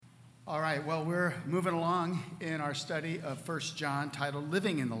All right, well, we're moving along in our study of 1 John titled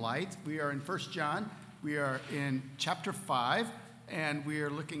Living in the Light. We are in 1 John. We are in chapter 5, and we are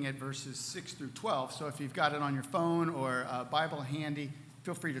looking at verses 6 through 12. So if you've got it on your phone or a Bible handy,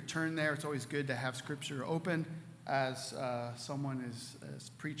 feel free to turn there. It's always good to have Scripture open as someone is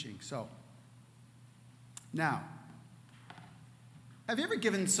preaching. So, now, have you ever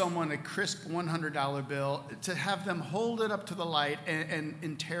given someone a crisp $100 bill to have them hold it up to the light and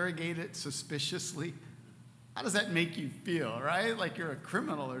interrogate it suspiciously? How does that make you feel, right? Like you're a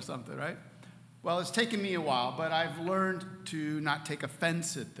criminal or something, right? Well, it's taken me a while, but I've learned to not take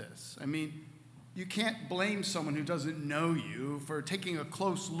offense at this. I mean, you can't blame someone who doesn't know you for taking a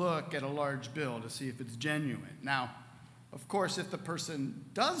close look at a large bill to see if it's genuine. Now, of course, if the person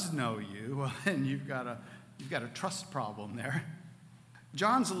does know you, well, then you've got a trust problem there.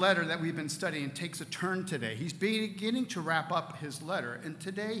 John's letter that we've been studying takes a turn today. He's beginning to wrap up his letter, and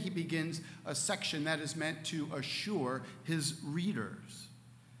today he begins a section that is meant to assure his readers.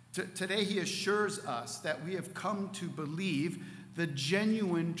 Today he assures us that we have come to believe the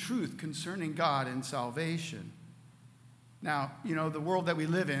genuine truth concerning God and salvation. Now, you know, the world that we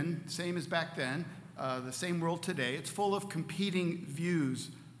live in, same as back then, the same world today, it's full of competing views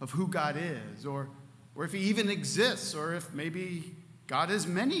of who God is, or if he even exists, or if maybe God has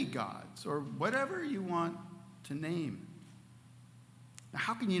many gods, or whatever you want to name. Now,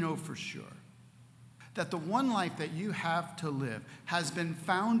 how can you know for sure that the one life that you have to live has been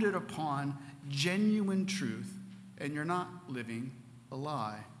founded upon genuine truth and you're not living a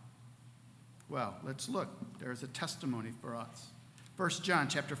lie? Well, let's look. There's a testimony for us. 1 John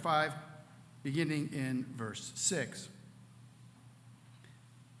chapter 5, beginning in verse 6.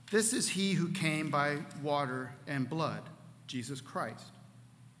 This is he who came by water and blood, Jesus Christ,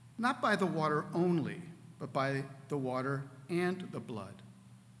 not by the water only, but by the water and the blood.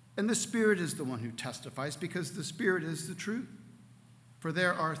 And the Spirit is the one who testifies, because the Spirit is the truth. For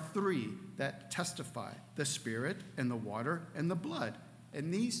there are three that testify, the Spirit and the water and the blood,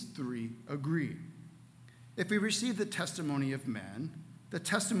 and these three agree. If we receive the testimony of men, the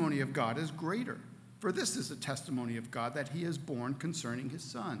testimony of God is greater. For this is the testimony of God, that he is born concerning his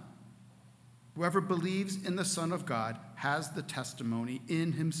Son. Whoever believes in the Son of God has the testimony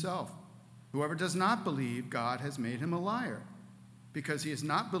in himself. Whoever does not believe, God has made him a liar, because he has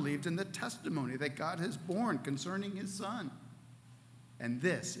not believed in the testimony that God has borne concerning his Son. And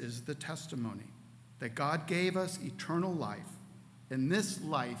this is the testimony, that God gave us eternal life, and this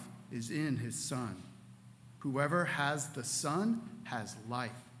life is in his Son. Whoever has the Son has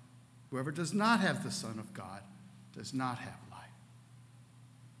life. Whoever does not have the Son of God does not have life.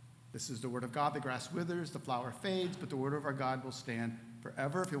 This is the word of God. The grass withers, the flower fades, but the word of our God will stand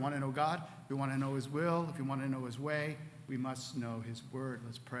forever. If you want to know God, if you want to know his will, if you want to know his way, we must know his word.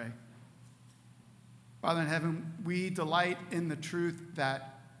 Let's pray. Father in heaven, we delight in the truth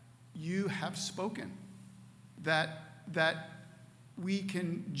that you have spoken, that we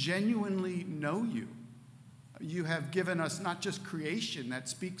can genuinely know you. You have given us not just creation that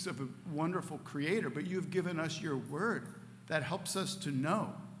speaks of a wonderful creator, but you have given us your word that helps us to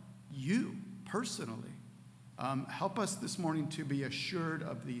know you personally. Help us this morning to be assured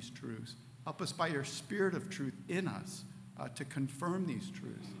of these truths. Help us by your Spirit of truth in us to confirm these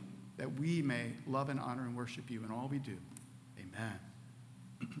truths, that we may love and honor and worship you in all we do. Amen.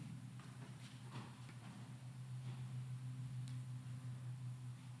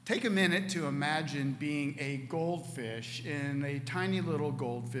 Take a minute to imagine being a goldfish in a tiny little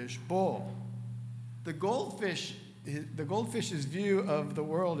goldfish bowl. The goldfish's view of the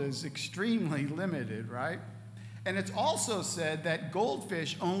world is extremely limited, right? And it's also said that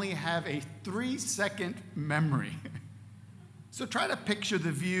goldfish only have a 3-second memory. So try to picture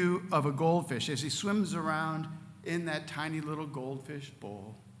the view of a goldfish as he swims around in that tiny little goldfish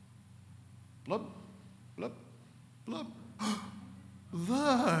bowl. Blub, blub, blub.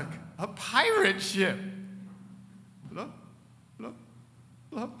 Look, a pirate ship. Blub, blub,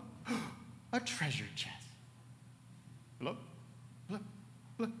 blub. A treasure chest. Blub, blub,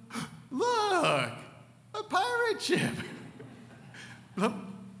 blub. Look, a pirate ship. Blub,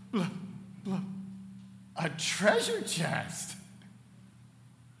 blub, blub. A treasure chest.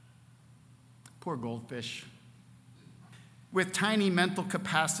 Poor goldfish. With tiny mental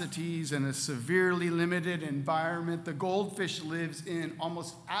capacities and a severely limited environment, the goldfish lives in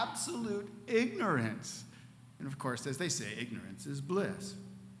almost absolute ignorance. And of course, as they say, ignorance is bliss.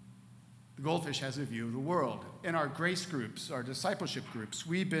 The goldfish has a view of the world. In our grace groups, our discipleship groups,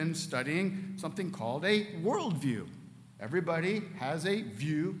 we've been studying something called a worldview. Everybody has a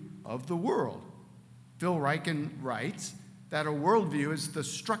view of the world. Phil Ryken writes, that a worldview is the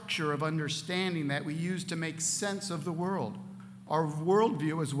structure of understanding that we use to make sense of the world. Our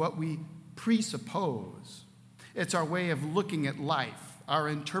worldview is what we presuppose. It's our way of looking at life, our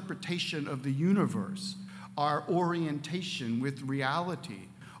interpretation of the universe, our orientation with reality.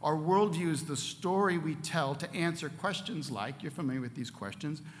 Our worldview is the story we tell to answer questions like, you're familiar with these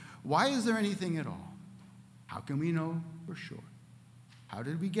questions, why is there anything at all? How can we know for sure? How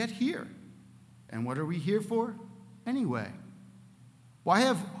did we get here? And what are we here for anyway? Why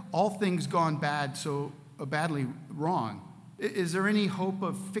have all things gone badly wrong? Is there any hope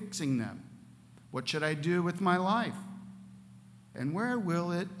of fixing them? What should I do with my life? And where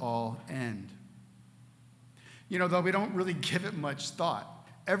will it all end? Though we don't really give it much thought,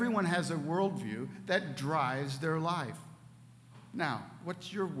 everyone has a worldview that drives their life. Now,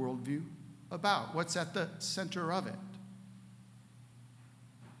 what's your worldview about? What's at the center of it?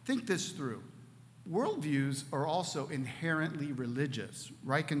 Think this through. Worldviews are also inherently religious.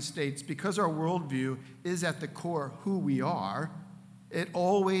 Ryken states, because our worldview is at the core who we are, it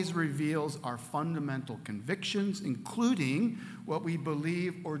always reveals our fundamental convictions, including what we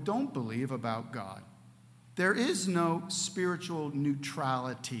believe or don't believe about God. There is no spiritual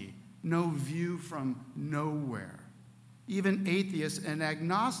neutrality, no view from nowhere. Even atheists and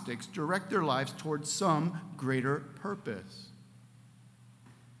agnostics direct their lives towards some greater purpose.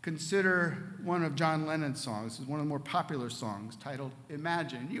 Consider one of John Lennon's songs. This is one of the more popular songs, titled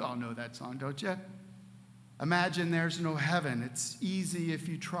Imagine. You all know that song, don't you? Imagine there's no heaven. It's easy if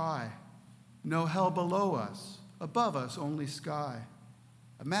you try. No hell below us. Above us, only sky.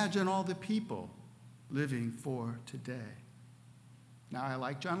 Imagine all the people living for today. Now, I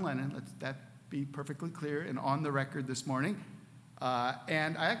like John Lennon. Let that be perfectly clear and on the record this morning.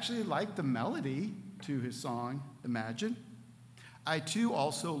 And I actually like the melody to his song, Imagine. I, too,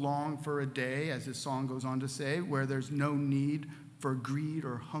 also long for a day, as his song goes on to say, where there's no need for greed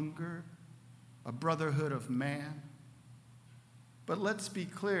or hunger, a brotherhood of man. But let's be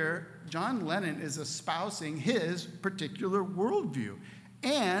clear, John Lennon is espousing his particular worldview.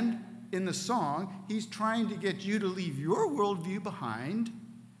 And in the song, he's trying to get you to leave your worldview behind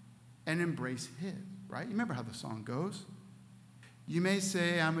and embrace his, right? You remember how the song goes? You may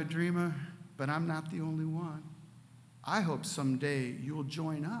say I'm a dreamer, but I'm not the only one. I hope someday you'll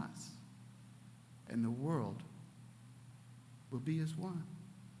join us and the world will be as one.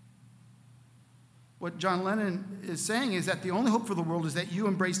 What John Lennon is saying is that the only hope for the world is that you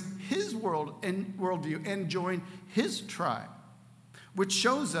embrace his world and worldview and join his tribe, which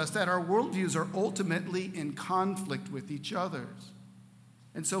shows us that our worldviews are ultimately in conflict with each other's.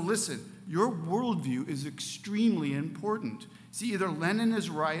 And so listen, your worldview is extremely important. See, either Lennon is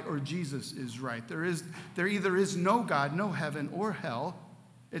right or Jesus is right. There either is no God, no heaven, or hell.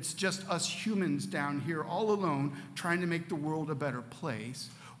 It's just us humans down here all alone trying to make the world a better place.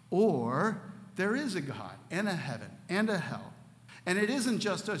 Or there is a God and a heaven and a hell. And it isn't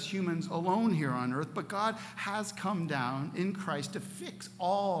just us humans alone here on earth, but God has come down in Christ to fix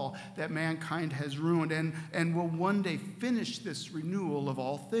all that mankind has ruined and will one day finish this renewal of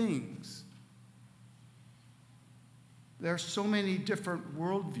all things. There are so many different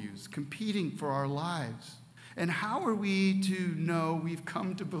worldviews competing for our lives. And how are we to know we've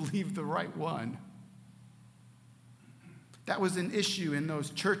come to believe the right one? That was an issue in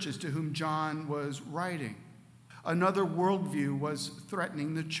those churches to whom John was writing. Another worldview was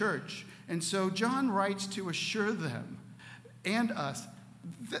threatening the church. And so John writes to assure them and us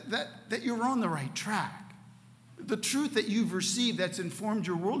that you're on the right track. The truth that you've received that's informed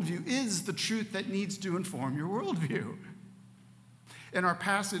your worldview is the truth that needs to inform your worldview. In our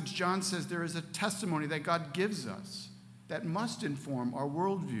passage, John says there is a testimony that God gives us that must inform our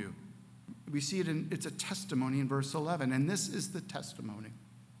worldview. We see it's a testimony in verse 11, and this is the testimony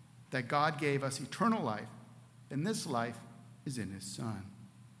that God gave us eternal life, and this life is in his Son.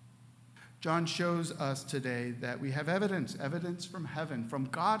 John shows us today that we have evidence from heaven, from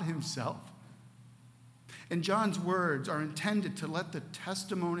God himself. And John's words are intended to let the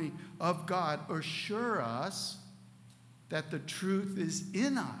testimony of God assure us that the truth is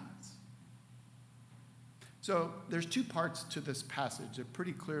in us. So there's two parts to this passage. They're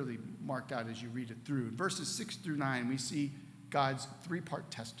pretty clearly marked out as you read it through. In verses 6 through 9, we see God's three-part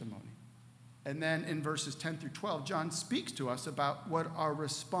testimony. And then in verses 10 through 12, John speaks to us about what our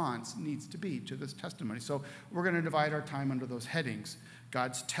response needs to be to this testimony. So we're going to divide our time under those headings: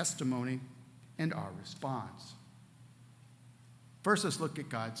 God's testimony and our response. First, let's look at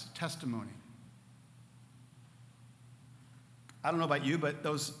God's testimony. I don't know about you, but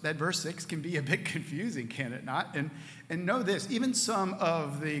that verse 6 can be a bit confusing, can it not? And know this, even some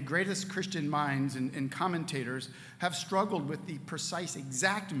of the greatest Christian minds and commentators have struggled with the precise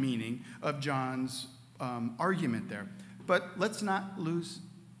exact meaning of John's argument there. But let's not lose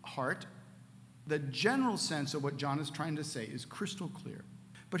heart. The general sense of what John is trying to say is crystal clear.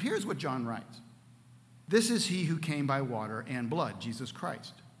 But here's what John writes. This is he who came by water and blood, Jesus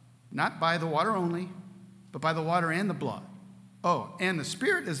Christ. Not by the water only, but by the water and the blood. Oh, and the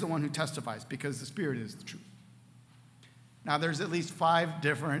Spirit is the one who testifies, because the Spirit is the truth. Now, there's at least 5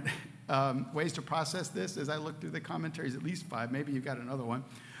 different ways to process this. As I look through the commentaries, at least 5. Maybe you've got another one.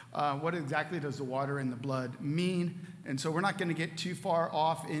 What exactly does the water and the blood mean? And so we're not going to get too far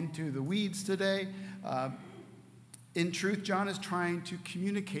off into the weeds today. In truth, John is trying to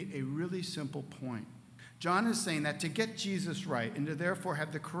communicate a really simple point. John is saying that to get Jesus right and to therefore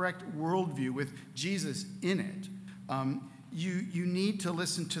have the correct worldview with Jesus in it, you need to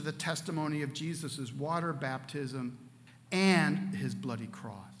listen to the testimony of Jesus' water baptism and his bloody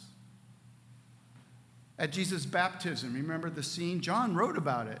cross. At Jesus' baptism, remember the scene? John wrote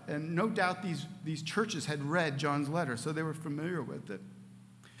about it, and no doubt these churches had read John's letter, so they were familiar with it.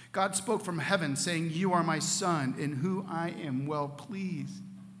 God spoke from heaven, saying, "You are my Son, in whom I am well pleased."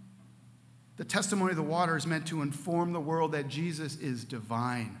 The testimony of the water is meant to inform the world that Jesus is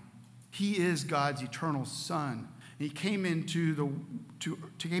divine. He is God's eternal Son. He came came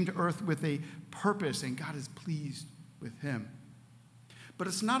to earth with a purpose, and God is pleased with him. But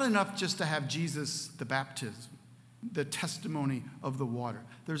it's not enough just to have Jesus, the baptism, the testimony of the water.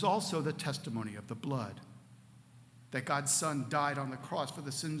 There's also the testimony of the blood, that God's Son died on the cross for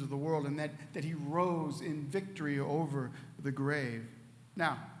the sins of the world, and that he rose in victory over the grave.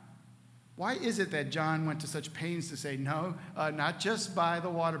 Now, why is it that John went to such pains to say, no, not just by the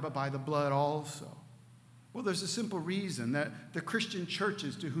water, but by the blood also? Well, there's a simple reason that the Christian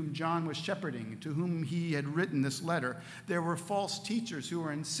churches to whom John was shepherding, to whom he had written this letter, there were false teachers who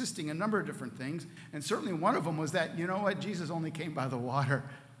were insisting a number of different things. And certainly one of them was that, you know what, Jesus only came by the water.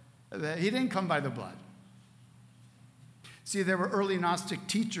 That he didn't come by the blood. See, there were early Gnostic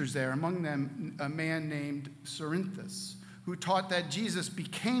teachers there, among them a man named Cerinthus, who taught that Jesus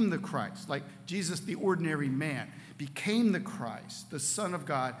became the Christ, like Jesus, the ordinary man, became the Christ, the Son of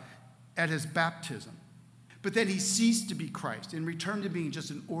God, at his baptism. But then he ceased to be Christ and returned to being just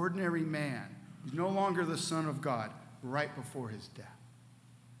an ordinary man. He's no longer the Son of God right before his death.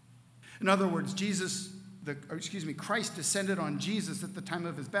 In other words, Christ descended on Jesus at the time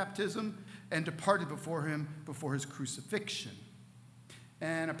of his baptism and departed before him before his crucifixion.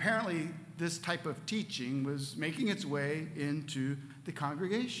 And apparently this type of teaching was making its way into the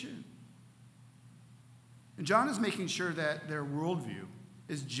congregation. And John is making sure that their worldview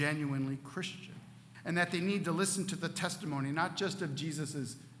is genuinely Christian, and that they need to listen to the testimony, not just of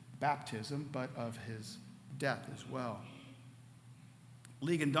Jesus' baptism, but of his death as well.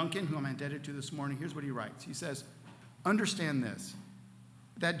 Ligon Duncan, who I'm indebted to this morning, here's what he writes. He says, "Understand this,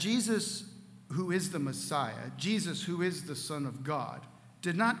 that Jesus, who is the Messiah, Jesus, who is the Son of God,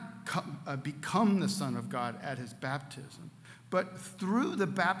 did not become the Son of God at his baptism, but through the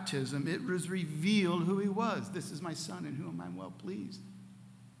baptism it was revealed who he was. This is my Son in whom I'm well pleased.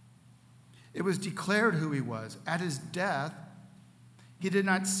 It was declared who he was. At his death, he did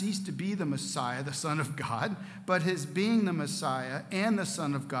not cease to be the Messiah, the Son of God, but his being the Messiah and the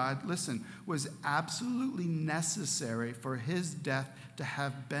Son of God, listen, was absolutely necessary for his death to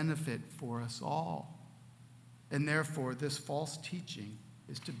have benefit for us all. And therefore, this false teaching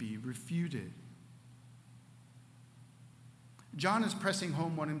is to be refuted." John is pressing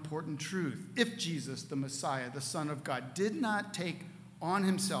home one important truth. If Jesus, the Messiah, the Son of God, did not take on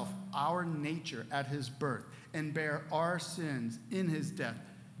himself our nature at his birth and bear our sins in his death,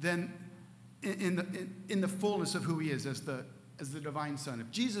 then in the fullness of who he is as the divine Son,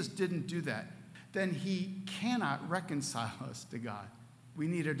 if Jesus didn't do that, then he cannot reconcile us to God. We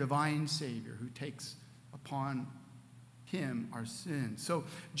need a divine Savior who takes upon him our sins. So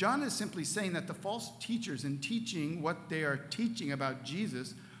John is simply saying that the false teachers, in teaching what they are teaching about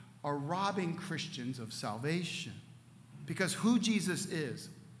Jesus, are robbing Christians of salvation. Because who Jesus is,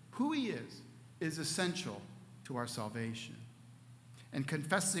 who he is essential to our salvation. And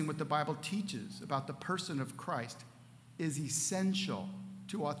confessing what the Bible teaches about the person of Christ is essential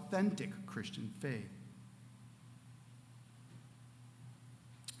to authentic Christian faith.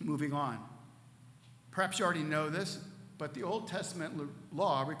 Moving on. Perhaps you already know this, but the Old Testament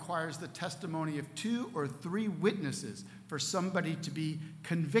law requires the testimony of 2 or 3 witnesses for somebody to be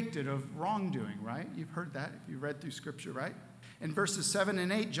convicted of wrongdoing, right? You've heard that if you read through Scripture, right? In verses 7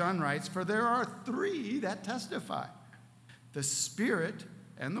 and 8, John writes, "For there are 3 that testify, the Spirit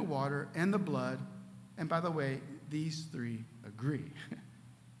and the water and the blood. And by the way, these three agree.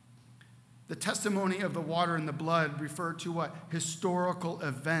 The testimony of the water and the blood refer to what? Historical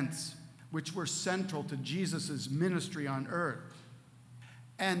events which were central to Jesus' ministry on earth.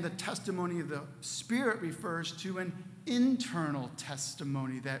 And the testimony of the Spirit refers to an internal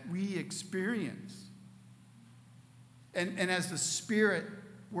testimony that we experience. And as the Spirit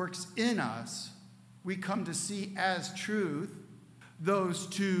works in us, we come to see as truth those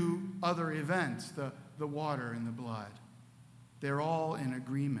two other events, the water and the blood. They're all in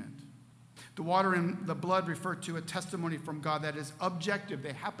agreement. The water and the blood refer to a testimony from God that is objective.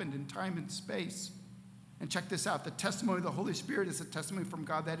 They happened in time and space. And check this out. The testimony of the Holy Spirit is a testimony from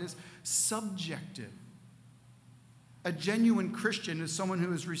God that is subjective. A genuine Christian is someone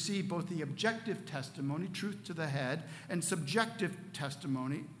who has received both the objective testimony, truth to the head, and subjective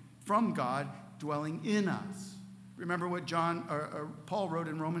testimony from God dwelling in us. Remember what Paul wrote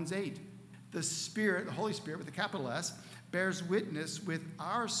in Romans 8. The Spirit, the Holy Spirit with a capital S, bears witness with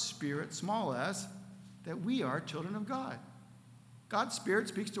our spirit, small s, that we are children of God. God's Spirit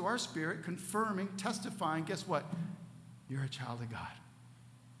speaks to our spirit, confirming, testifying, guess what? You're a child of God.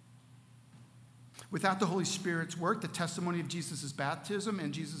 Without the Holy Spirit's work, the testimony of Jesus' baptism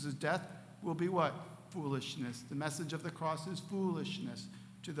and Jesus' death will be what? Foolishness. The message of the cross is foolishness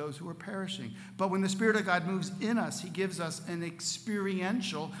to those who are perishing. But when the Spirit of God moves in us, he gives us an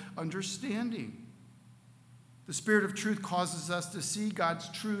experiential understanding. The Spirit of truth causes us to see God's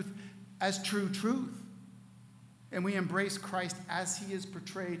truth as true truth. And we embrace Christ as he is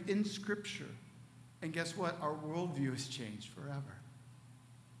portrayed in Scripture. And guess what? Our worldview has changed forever.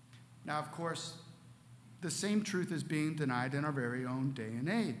 Now, of course, the same truth is being denied in our very own day and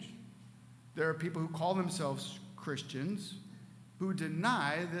age. There are people who call themselves Christians who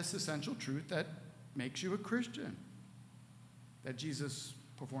deny this essential truth that makes you a Christian. That Jesus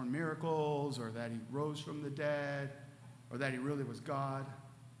performed miracles, or that he rose from the dead, or that he really was God.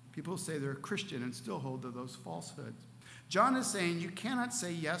 People say they're a Christian and still hold to those falsehoods. John is saying you cannot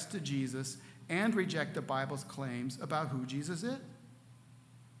say yes to Jesus and reject the Bible's claims about who Jesus is.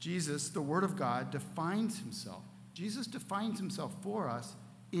 Jesus, the Word of God, defines himself. Jesus defines himself for us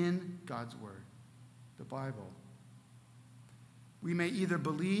in God's Word, the Bible. We may either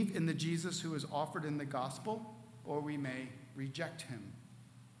believe in the Jesus who is offered in the gospel, or we may reject him.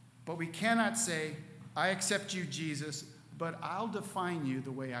 But we cannot say, I accept you, Jesus, but I'll define you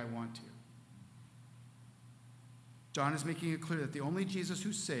the way I want to. John is making it clear that the only Jesus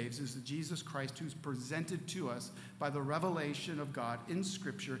who saves is the Jesus Christ who's presented to us by the revelation of God in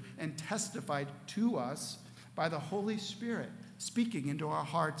Scripture and testified to us by the Holy Spirit, speaking into our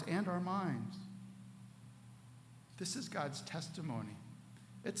hearts and our minds. This is God's testimony.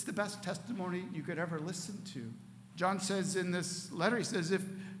 It's the best testimony you could ever listen to. John says in this letter, he says,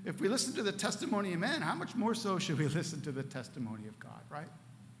 if we listen to the testimony of men, how much more so should we listen to the testimony of God, right?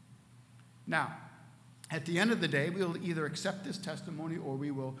 Now, at the end of the day, we'll either accept this testimony or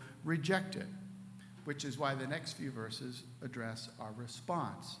we will reject it, which is why the next few verses address our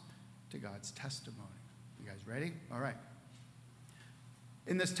response to God's testimony. You guys ready? All right.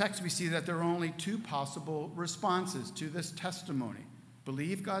 In this text, we see that there are only two possible responses to this testimony.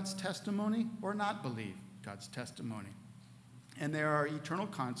 Believe God's testimony or not believe God's testimony. And there are eternal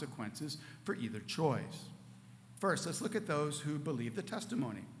consequences for either choice. First, let's look at those who believe the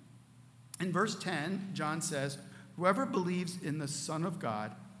testimony. In verse 10, John says, whoever believes in the Son of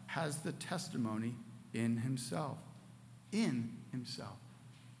God has the testimony in himself. In himself.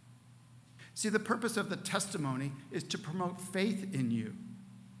 See, the purpose of the testimony is to promote faith in you.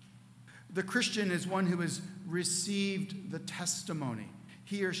 The Christian is one who has received the testimony.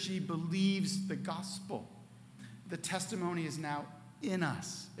 He or she believes the gospel. The testimony is now in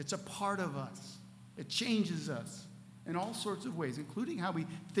us. It's a part of us. It changes us in all sorts of ways, including how we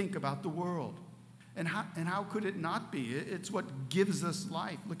think about the world. And how could it not be? It's what gives us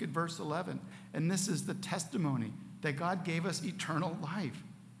life. Look at verse 11. And this is the testimony that God gave us eternal life.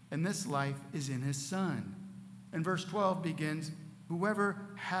 And this life is in his Son. And verse 12 begins, whoever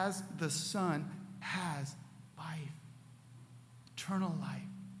has the Son has life. Eternal life.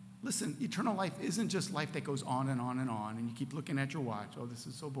 Listen, eternal life isn't just life that goes on and on and on, and you keep looking at your watch. Oh, this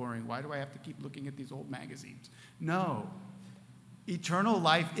is so boring. Why do I have to keep looking at these old magazines? No. Eternal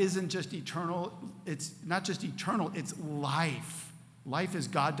life isn't just eternal. It's not just eternal, it's life. Life as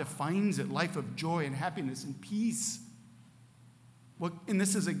God defines it, life of joy and happiness and peace. And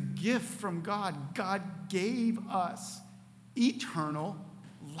this is a gift from God. God gave us eternal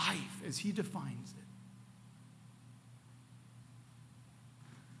life as he defines it.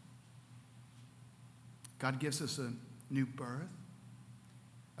 God gives us new birth,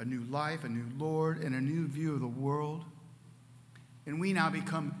 a new life, a new Lord, and a new view of the world. And we now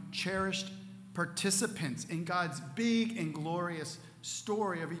become cherished participants in God's big and glorious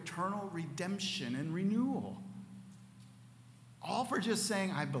story of eternal redemption and renewal. All for just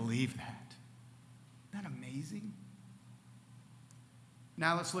saying, I believe that. Isn't that amazing?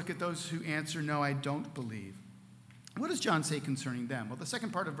 Now let's look at those who answer, no, I don't believe. What does John say concerning them? Well, the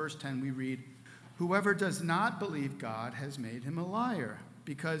second part of verse 10, we read, whoever does not believe God has made him a liar,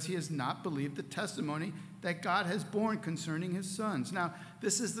 because he has not believed the testimony that God has borne concerning his sons. Now,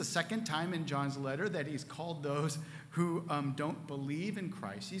 this is the second time in John's letter that he's called those who don't believe in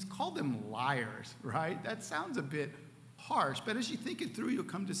Christ. He's called them liars, right? That sounds a bit harsh, but as you think it through, you'll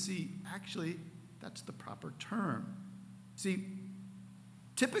come to see, actually, that's the proper term. See,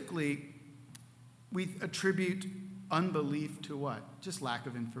 typically, we attribute unbelief to what? Just lack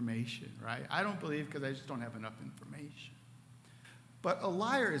of information, right? I don't believe because I just don't have enough information. But a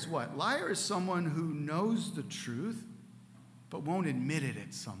liar is what? Liar is someone who knows the truth, but won't admit it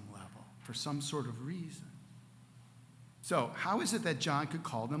at some level for some sort of reason. So how is it that John could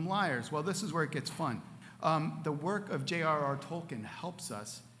call them liars? Well, this is where it gets fun. The work of J.R.R. Tolkien helps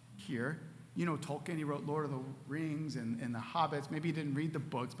us here. You know Tolkien, he wrote Lord of the Rings and The Hobbits. Maybe he didn't read the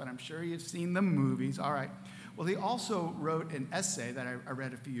books, but I'm sure you've seen the movies. All right. Well, he also wrote an essay that I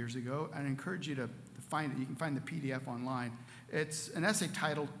read a few years ago. I encourage you to find it. You can find the PDF online. It's an essay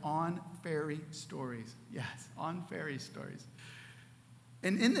titled On Fairy Stories. Yes, On Fairy Stories.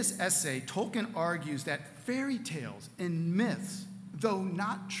 And in this essay, Tolkien argues that fairy tales and myths, though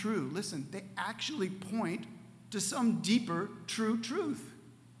not true, listen, they actually point to some deeper, true truth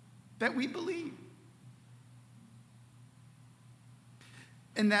that we believe.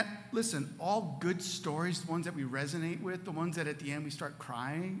 And that, listen, all good stories, the ones that we resonate with, the ones that at the end we start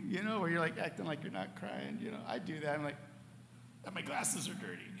crying, you know, where you're like acting like you're not crying, you know, I do that. I'm like, my glasses are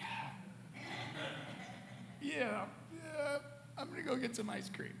dirty. Yeah, I'm going to go get some ice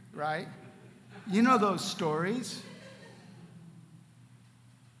cream, right? You know those stories?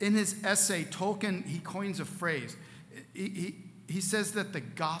 In his essay, Tolkien, he coins a phrase. He says that the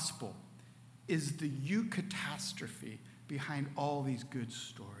gospel is the eucatastrophe behind all these good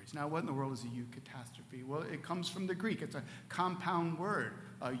stories. Now, what in the world is a eucatastrophe? Well, it comes from the Greek. It's a compound word.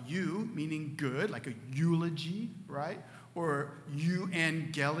 Eu, meaning good, like a eulogy, right? Or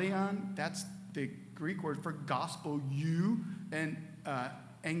euangelion, that's the Greek word for gospel, and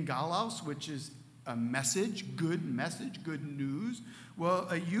angelos, which is a message, good news. Well,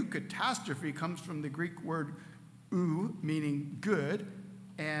 a eucatastrophe comes from the Greek word meaning good,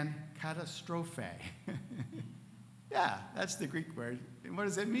 and catastrophe. Yeah, that's the Greek word. And what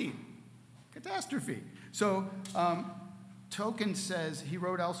does it mean? Catastrophe. So Tolkien says, he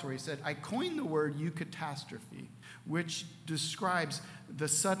wrote elsewhere, he said, I coined the word eucatastrophe, which describes the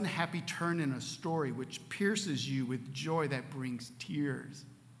sudden happy turn in a story which pierces you with joy that brings tears,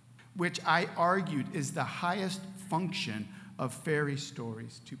 which I argued is the highest function of fairy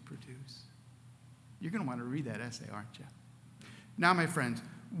stories to produce. You're going to want to read that essay, aren't you? Now, my friends,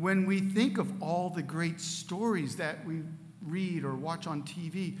 when we think of all the great stories that we read or watch on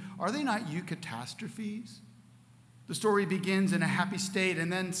TV, are they not eucatastrophes? The story begins in a happy state,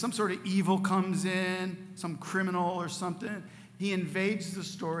 and then some sort of evil comes in, some criminal or something. He invades the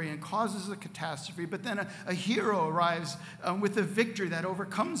story and causes a catastrophe, but then a hero arrives with a victory that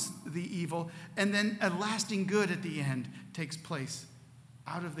overcomes the evil, and then a lasting good at the end takes place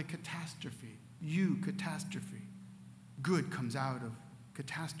out of the catastrophe. Eucatastrophe. Good comes out of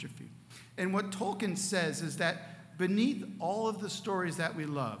catastrophe. And what Tolkien says is that beneath all of the stories that we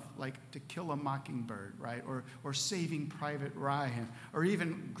love, like To Kill a Mockingbird, right, or Saving Private Ryan, or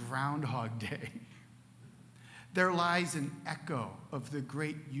even Groundhog Day, there lies an echo of the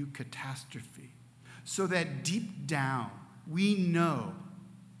great eucatastrophe, so that deep down we know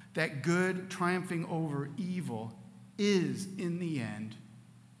that good triumphing over evil is, in the end,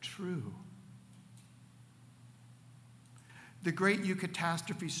 true. The great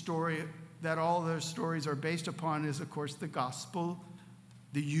eucatastrophe story that all those stories are based upon is, of course, the gospel,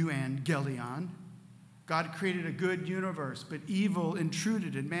 the euangelion. God created a good universe, but evil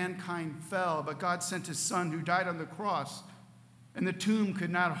intruded and mankind fell. But God sent his son who died on the cross, and the tomb could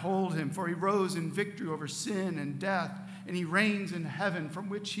not hold him, for he rose in victory over sin and death, and he reigns in heaven, from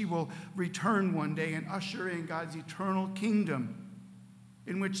which he will return one day and usher in God's eternal kingdom,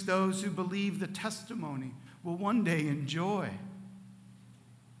 in which those who believe the testimony will one day enjoy.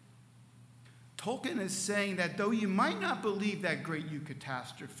 Tolkien is saying that though you might not believe that great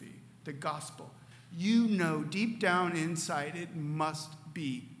eucatastrophe, the gospel, you know deep down inside it must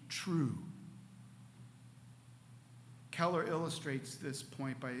be true. Keller illustrates this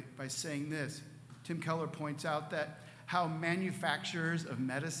point by saying this. Tim Keller points out that how manufacturers of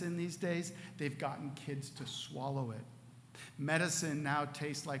medicine these days, they've gotten kids to swallow it. Medicine now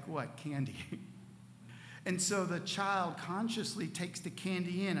tastes like what? Candy. And so the child consciously takes the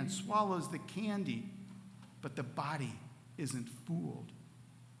candy in and swallows the candy, but the body isn't fooled.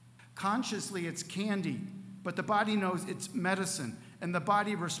 Consciously, it's candy, but the body knows it's medicine, and the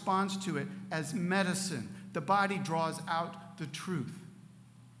body responds to it as medicine. The body draws out the truth.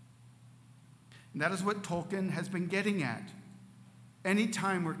 And that is what Tolkien has been getting at.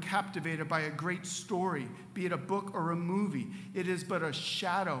 Anytime we're captivated by a great story, be it a book or a movie, it is but a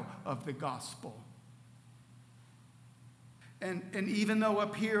shadow of the gospel. And even though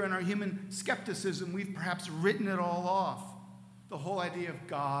up here in our human skepticism, we've perhaps written it all off, the whole idea of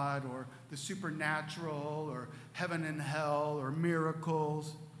God or the supernatural or heaven and hell or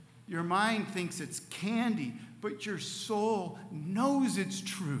miracles, your mind thinks it's candy, but your soul knows it's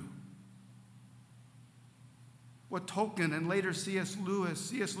true. What Tolkien and later C.S.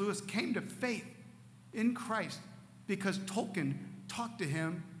 Lewis came to faith in Christ because Tolkien talked to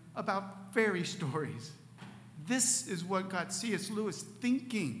him about fairy stories. This is what got C.S. Lewis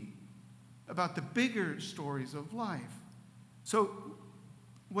thinking about the bigger stories of life. So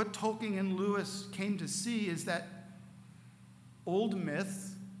what Tolkien and Lewis came to see is that old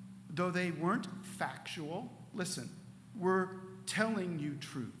myths, though they weren't factual, listen, were telling you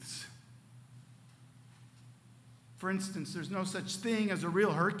truths. For instance, there's no such thing as a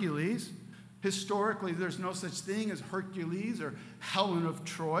real Hercules. Historically, there's no such thing as Hercules or Helen of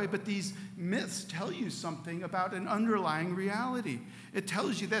Troy, but these myths tell you something about an underlying reality. It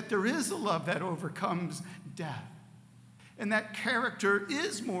tells you that there is a love that overcomes death, and that character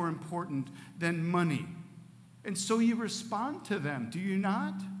is more important than money. And so you respond to them, do you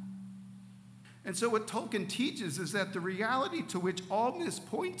not? And so what Tolkien teaches is that the reality to which all this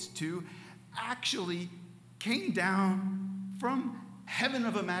points to actually came down from heaven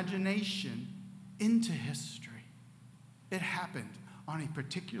of imagination into history. It happened on a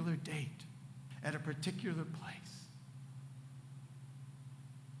particular date, at a particular place.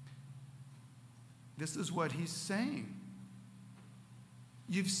 This is what he's saying.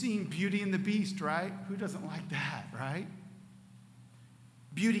 You've seen Beauty and the Beast, right? Who doesn't like that, right?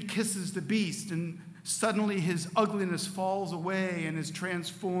 Beauty kisses the Beast, and suddenly his ugliness falls away and is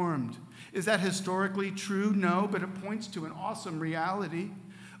transformed. Is that historically true? No, but it points to an awesome reality.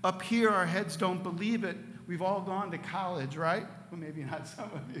 Up here, our heads don't believe it. We've all gone to college, right? Well, maybe not some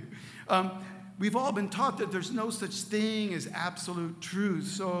of you. We've all been taught that there's no such thing as absolute truth.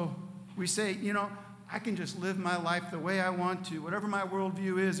 So we say, I can just live my life the way I want to. Whatever my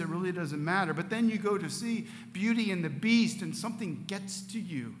worldview is, it really doesn't matter. But then you go to see Beauty and the Beast, and something gets to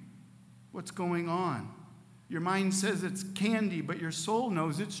you. What's going on? Your mind says it's candy, but your soul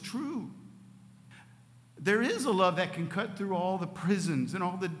knows it's true. There is a love that can cut through all the prisons and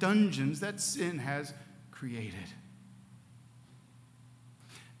all the dungeons that sin has created.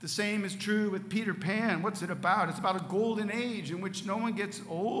 The same is true with Peter Pan. What's it about? It's about a golden age in which no one gets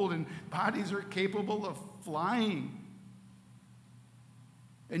old and bodies are capable of flying.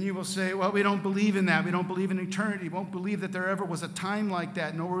 And you will say, well, we don't believe in that. We don't believe in eternity. We won't believe that there ever was a time like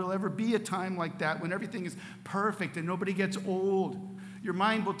that, nor will ever be a time like that when everything is perfect and nobody gets old. Your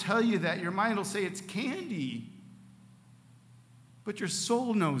mind will tell you that. Your mind will say it's candy. But your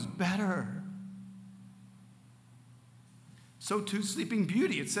soul knows better. So too, Sleeping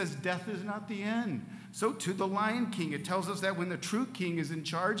Beauty. It says death is not the end. So too, The Lion King. It tells us that when the true king is in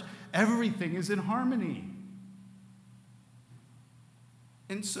charge, everything is in harmony.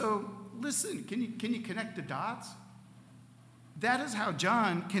 And so, listen, can you connect the dots? That is how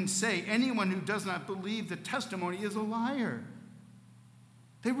John can say anyone who does not believe the testimony is a liar.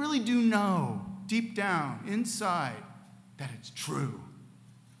 They really do know deep down, inside, that it's true.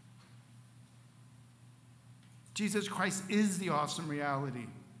 Jesus Christ is the awesome reality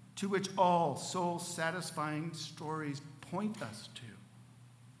to which all soul-satisfying stories point us to.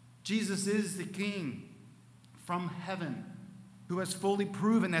 Jesus is the King from heaven who has fully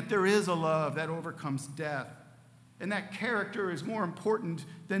proven that there is a love that overcomes death. And that character is more important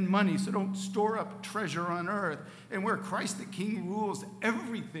than money, so don't store up treasure on earth. And where Christ the King rules,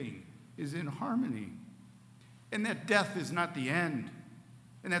 everything is in harmony. And that death is not the end,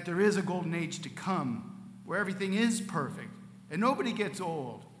 and that there is a golden age to come where everything is perfect and nobody gets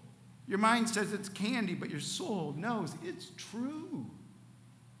old. Your mind says it's candy, but your soul knows it's true.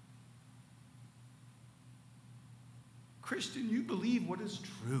 Christian, you believe what is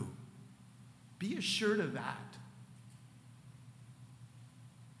true. Be assured of that.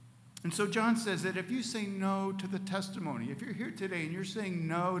 And so John says that if you say no to the testimony, if you're here today and you're saying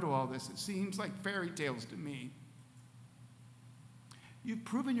no to all this, it seems like fairy tales to me, you've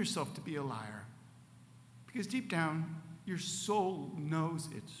proven yourself to be a liar. Because deep down, your soul knows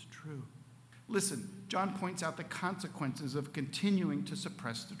it's true. Listen, John points out the consequences of continuing to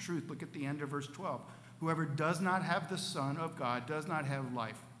suppress the truth. Look at the end of verse 12. Whoever does not have the Son of God does not have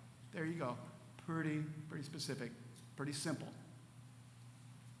life. There you go. Pretty specific, pretty simple.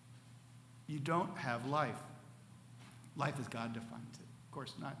 You don't have life. Life as God defines it. Of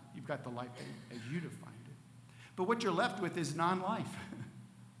course not. You've got the life as you defined it. But what you're left with is non-life.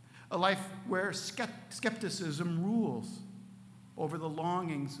 A life where skepticism rules over the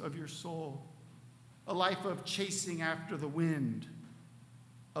longings of your soul. A life of chasing after the wind.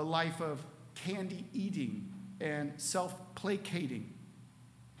 A life of candy eating and self-placating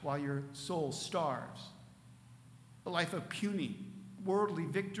while your soul starves. A life of puny, worldly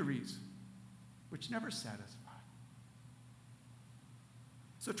victories which never satisfy.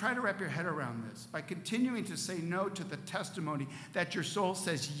 So try to wrap your head around this. By continuing to say no to the testimony that your soul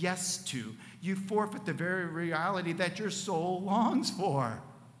says yes to, you forfeit the very reality that your soul longs for.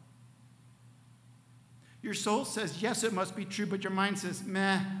 Your soul says, yes, it must be true, but your mind says,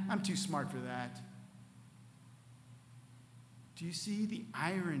 meh, I'm too smart for that. Do you see the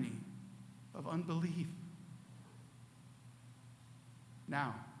irony of unbelief?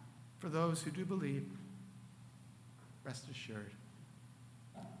 Now, for those who do believe, rest assured.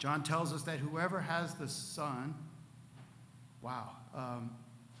 John tells us that whoever has the Son,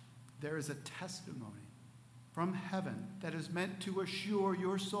 there is a testimony from heaven that is meant to assure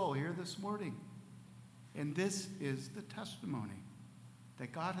your soul here this morning. And this is the testimony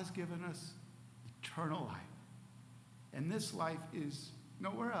that God has given us eternal life. And this life is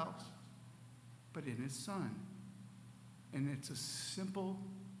nowhere else but in his Son. And it's as simple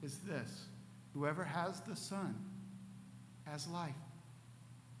as this. Whoever has the Son has life.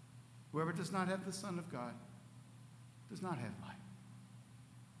 Whoever does not have the Son of God does not have life.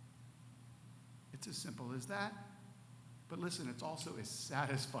 It's as simple as that. But listen, it's also as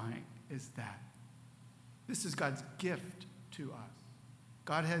satisfying as that. This is God's gift to us.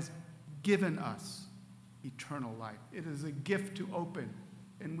 God has given us eternal life. It is a gift to open,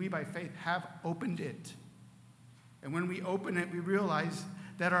 and we by faith have opened it. And when we open it, we realize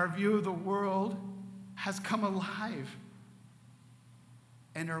that our view of the world has come alive,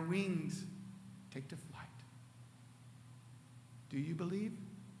 and our wings take to flight. Do you believe?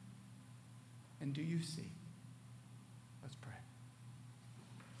 And do you see? Let's pray.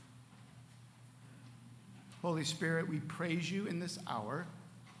 Holy Spirit, we praise you in this hour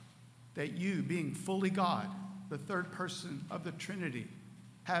that you, being fully God, the third person of the Trinity,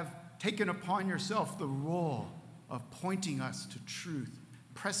 have taken upon yourself the role of pointing us to truth,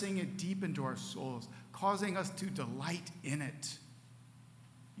 pressing it deep into our souls, causing us to delight in it.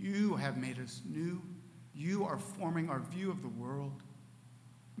 You have made us new. You are forming our view of the world.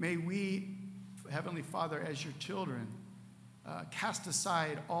 May we, Heavenly Father, as your children, cast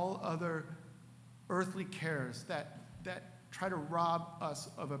aside all other earthly cares that try to rob us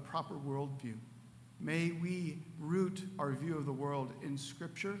of a proper worldview. May we root our view of the world in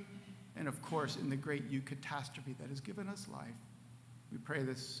Scripture and, of course, in the great eucatastrophe that has given us life. We pray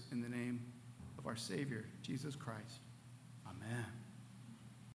this in the name of our Savior, Jesus Christ. Amen.